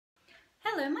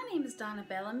Hello, my name is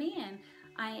Bellamy and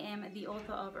I am the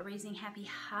author of Raising Happy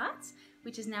Hearts,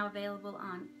 which is now available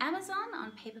on Amazon,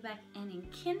 on paperback and in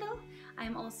Kindle. I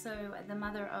am also the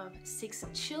mother of 6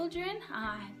 children.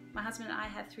 My husband and I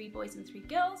have 3 boys and 3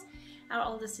 girls. Our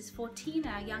oldest is 14,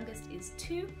 our youngest is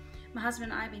 2. My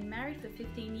husband and I have been married for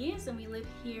 15 years and we live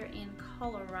here in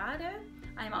Colorado.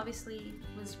 I obviously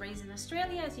was raised in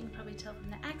Australia, as you can probably tell from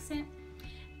the accent.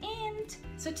 And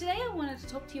so today I wanted to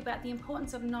talk to you about the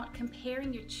importance of not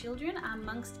comparing your children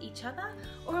amongst each other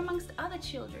or amongst other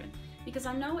children, because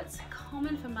I know it's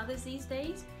common for mothers these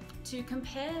days to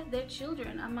compare their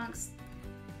children amongst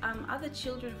other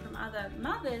children from other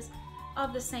mothers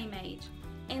of the same age.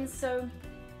 And so,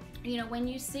 you know, when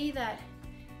you see that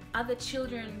other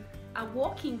children are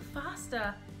walking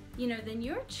faster, you know, than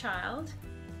your child,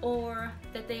 or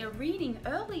that they are reading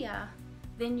earlier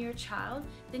than your child,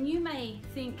 then you may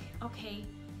think, okay,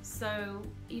 so,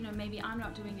 you know, maybe I'm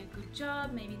not doing a good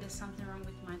job, maybe there's something wrong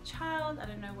with my child, I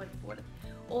don't know what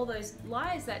all those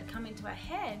lies that come into our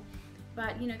head.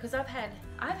 But, you know, because I've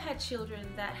had children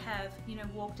that have, you know,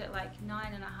 walked at like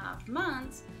 9.5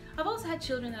 months. I've also had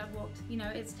children that have walked, you know,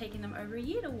 it's taken them over a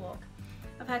year to walk.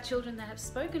 I've had children that have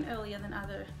spoken earlier than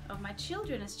other of my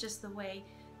children. It's just the way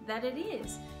that it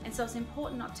is. And so it's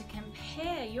important not to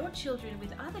compare your children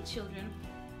with other children,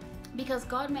 because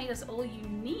God made us all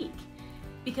unique,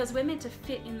 because we're meant to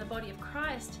fit in the body of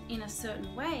Christ in a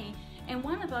certain way. And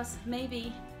one of us may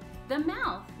be the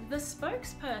mouth, the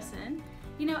spokesperson,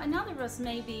 you know, another of us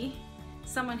may be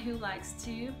someone who likes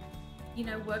to, you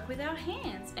know, work with our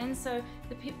hands. And so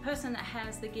the person that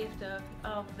has the gift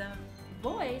of the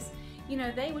voice, you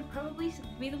know, they would probably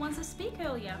be the ones that speak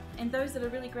earlier. And those that are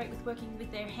really great with working with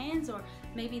their hands, or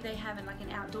maybe they have like an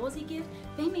outdoorsy gift,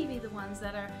 they may be the ones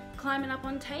that are climbing up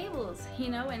on tables, you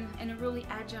know, and are really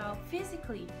agile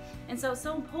physically. And so it's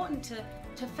so important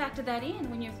to factor that in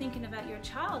when you're thinking about your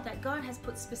child, that God has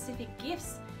put specific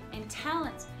gifts and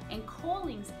talents and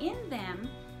callings in them,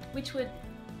 which would,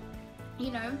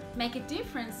 you know, make a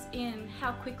difference in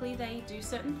how quickly they do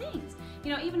certain things.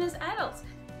 You know, even as adults,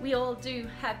 we all do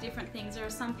have different things. There are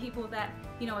some people that,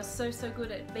 you know, are so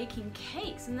good at baking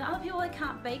cakes, and the other people that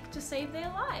can't bake to save their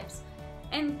lives.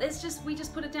 And it's just, we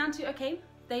just put it down to, okay,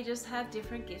 they just have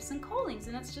different gifts and callings,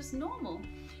 and it's just normal.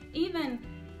 Even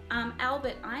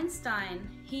Albert Einstein,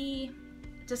 he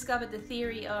discovered the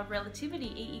theory of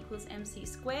relativity,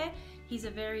 E=mc².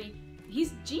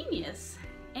 He's genius.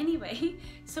 Anyway,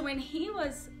 so when he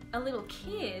was a little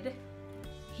kid,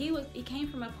 he came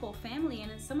from a poor family,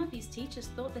 and some of his teachers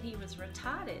thought that he was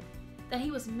retarded, that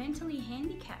he was mentally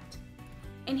handicapped.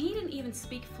 And he didn't even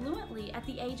speak fluently at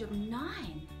the age of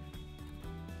 9.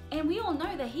 And we all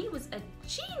know that he was a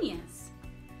genius.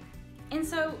 And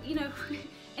so, you know,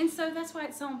 and so that's why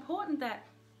it's so important that,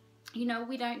 you know,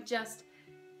 we don't just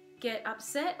get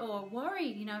upset or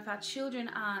worried, you know, if our children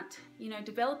aren't, you know,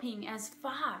 developing as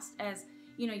fast as,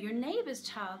 you know, your neighbor's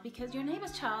child, because your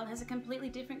neighbor's child has a completely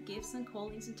different gifts and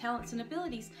callings and talents and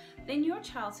abilities than your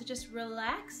child. So just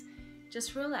relax,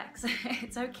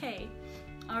 it's okay.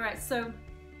 All right, so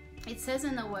it says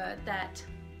in the word that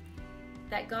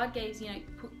God gave, you know,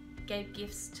 gave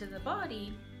gifts to the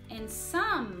body, and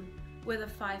some were the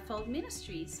 5-fold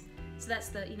ministries. So that's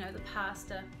the, you know, the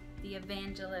pastor, the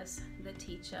evangelist, the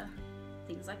teacher,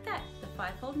 things like that. The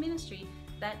 5-fold ministry,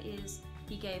 that is,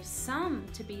 he gave some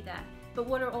to be that. But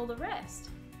what are all the rest?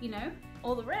 You know,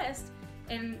 all the rest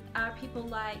and are people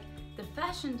like the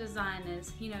fashion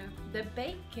designers, you know, the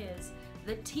bakers,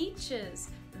 the teachers,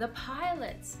 the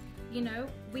pilots, you know,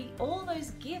 all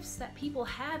those gifts that people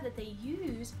have that they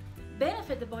use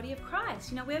benefit the body of Christ.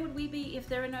 You know, where would we be if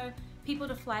there are no people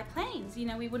to fly planes? You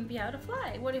know, we wouldn't be able to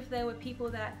fly. What if there were people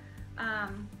that,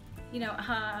 you know,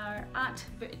 aren't,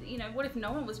 you know, what if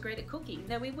no one was great at cooking?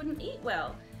 That we wouldn't eat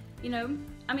well. You know,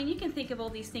 I mean, you can think of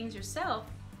all these things yourself,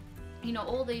 you know,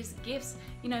 all these gifts.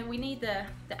 You know, we need the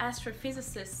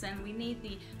astrophysicists, and we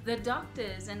need the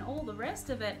doctors and all the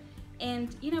rest of it.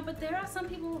 And, you know, but there are some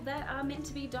people that are meant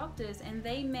to be doctors, and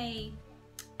they may,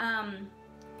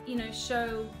 you know,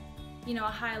 show, you know,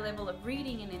 a higher level of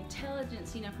reading and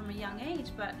intelligence, you know, from a young age.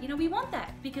 But, you know, we want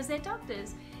that because they're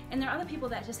doctors. And there are other people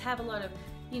that just have a lot of,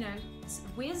 you know,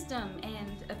 wisdom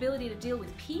and ability to deal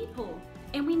with people.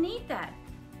 And we need that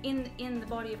in the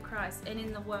body of Christ and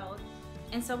in the world.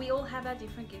 And so we all have our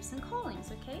different gifts and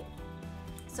callings, okay?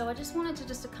 So I just wanted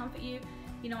to comfort you.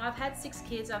 You know, I've had 6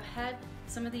 kids. I've had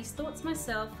some of these thoughts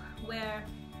myself where,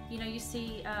 you know, you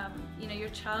see, you know, your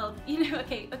child, you know,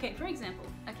 okay, for example,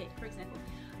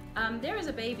 there is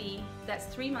a baby that's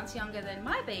 3 months younger than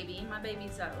my baby. My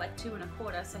baby's like 2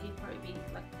 1/4, so he'd probably be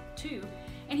like 2,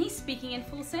 and he's speaking in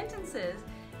full sentences.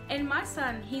 And my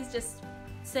son, he's just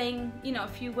saying, you know, a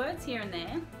few words here and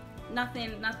there,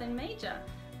 nothing major,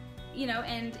 you know.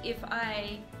 And if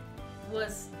I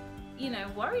was, you know,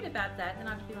 worried about that, then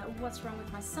I'd be like, well, what's wrong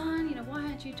with my son? You know, why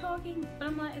aren't you talking? But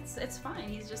I'm like, it's fine.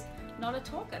 He's just not a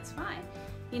talker. It's fine,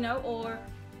 you know. Or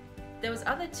there was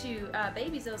other two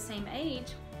babies that were the same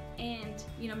age, and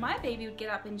you know, my baby would get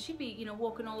up and she'd be, you know,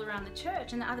 walking all around the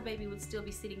church, and the other baby would still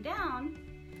be sitting down.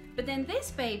 But then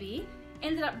this baby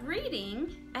ended up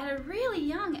reading at a really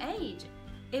young age.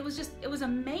 It was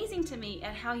amazing to me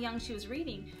at how young she was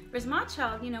reading. Whereas my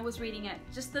child, you know, was reading at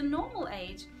just the normal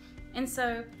age. And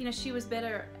so, you know, she was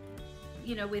better,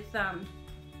 you know, with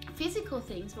physical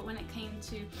things, but when it came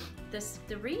to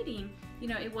the reading, you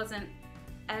know, it wasn't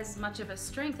as much of a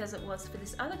strength as it was for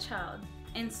this other child.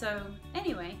 And so,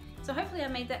 anyway, so hopefully I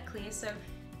made that clear. So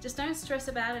just don't stress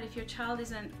about it if your child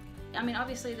isn't, I mean,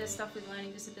 obviously there's stuff with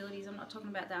learning disabilities. I'm not talking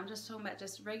about that. I'm just talking about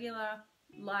just regular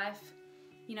life.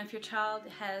 You know, if your child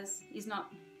is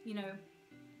not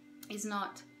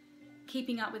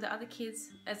keeping up with the other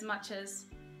kids as much as,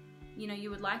 you know, you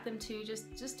would like them to,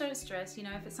 just don't stress. You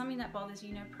know, if it's something that bothers you,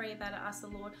 you know, pray about it, ask the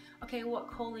Lord, okay,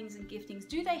 what callings and giftings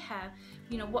do they have?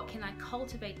 You know, what can I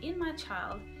cultivate in my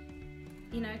child?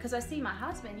 You know, because I see my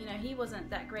husband, you know, he wasn't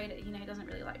that great at, you know, he doesn't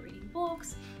really like reading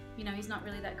books. You know, he's not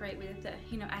really that great with,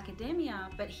 you know, academia,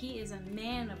 but he is a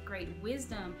man of great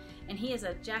wisdom, and he is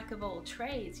a jack of all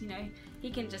trades. You know,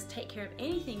 he can just take care of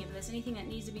anything. If there's anything that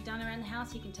needs to be done around the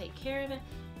house, he can take care of it.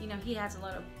 You know, he has a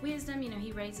lot of wisdom. You know,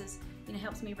 he raises, you know,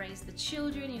 helps me raise the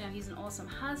children. You know, he's an awesome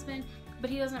husband, but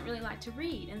he doesn't really like to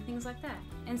read and things like that.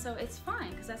 And so it's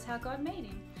fine, because that's how God made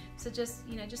him. So just,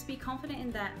 you know, just be confident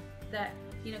in that,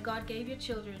 you know, God gave your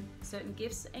children certain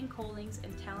gifts and callings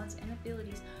and talents and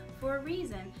abilities for a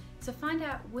reason. So find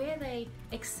out where they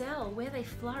excel, where they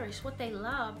flourish, what they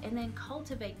love, and then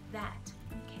cultivate that,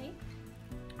 okay?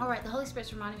 All right, the Holy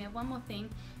Spirit's reminding me of one more thing,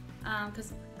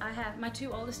 because I have my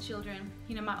two oldest children.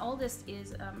 You know, my oldest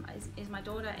is my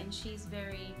daughter, and she's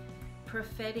very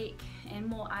prophetic and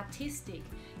more artistic.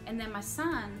 And then my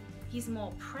son, he's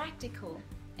more practical.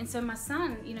 And so my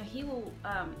son, you know, he will,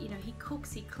 you know, he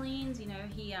cooks, he cleans, you know,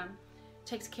 he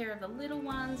takes care of the little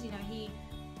ones. You know, he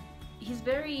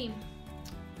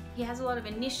has a lot of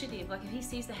initiative. Like if he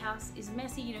sees the house is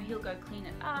messy, you know, he'll go clean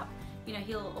it up. You know,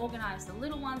 he'll organize the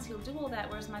little ones, he'll do all that.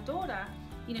 Whereas my daughter,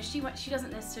 you know, she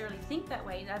doesn't necessarily think that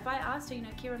way. If I asked her, you know,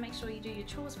 Kira, make sure you do your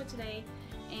chores for today,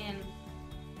 and,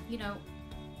 you know,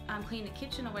 clean the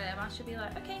kitchen or whatever, she'll be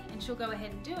like, okay, and she'll go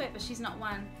ahead and do it. But she's not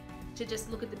one to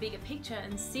just look at the bigger picture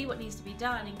and see what needs to be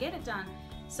done and get it done.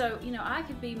 So, you know, I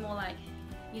could be more like,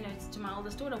 you know, to my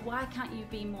oldest daughter, why can't you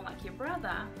be more like your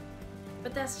brother?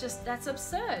 But that's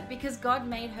absurd, because God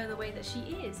made her the way that she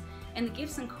is. And the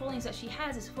gifts and callings that she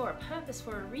has is for a purpose,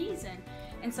 for a reason.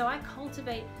 And so I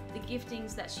cultivate the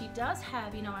giftings that she does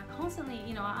have. You know, I constantly,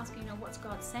 you know, I ask her, you know, what's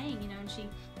God saying? You know, and she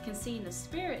can see in the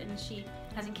Spirit, and she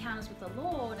has encounters with the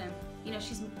Lord, and, you know,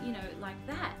 she's, you know, like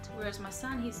that. Whereas my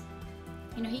son, he's,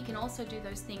 you know, he can also do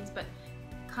those things, but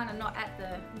kind of not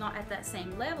at that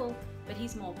same level, but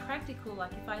he's more practical.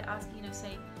 Like if I ask, you know,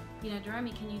 say, you know,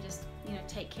 Jeremy, can you just, you know,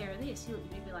 take care of this? He'll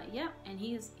be like, yeah, and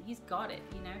he's got it,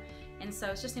 you know. And so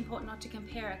it's just important not to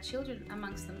compare our children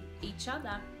amongst each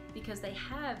other, because they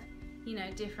have, you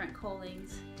know, different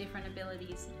callings, different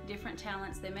abilities, different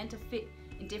talents. They're meant to fit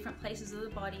in different places of the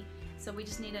body. So we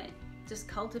just need to just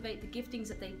cultivate the giftings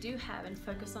that they do have and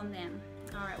focus on them.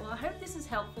 All right, well, I hope this is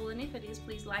helpful, and if it is,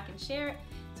 please like and share it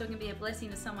so it can be a blessing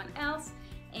to someone else.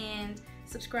 And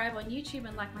subscribe on YouTube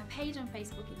and like my page on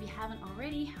Facebook if you haven't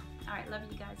already. All right, love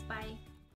you guys. Bye.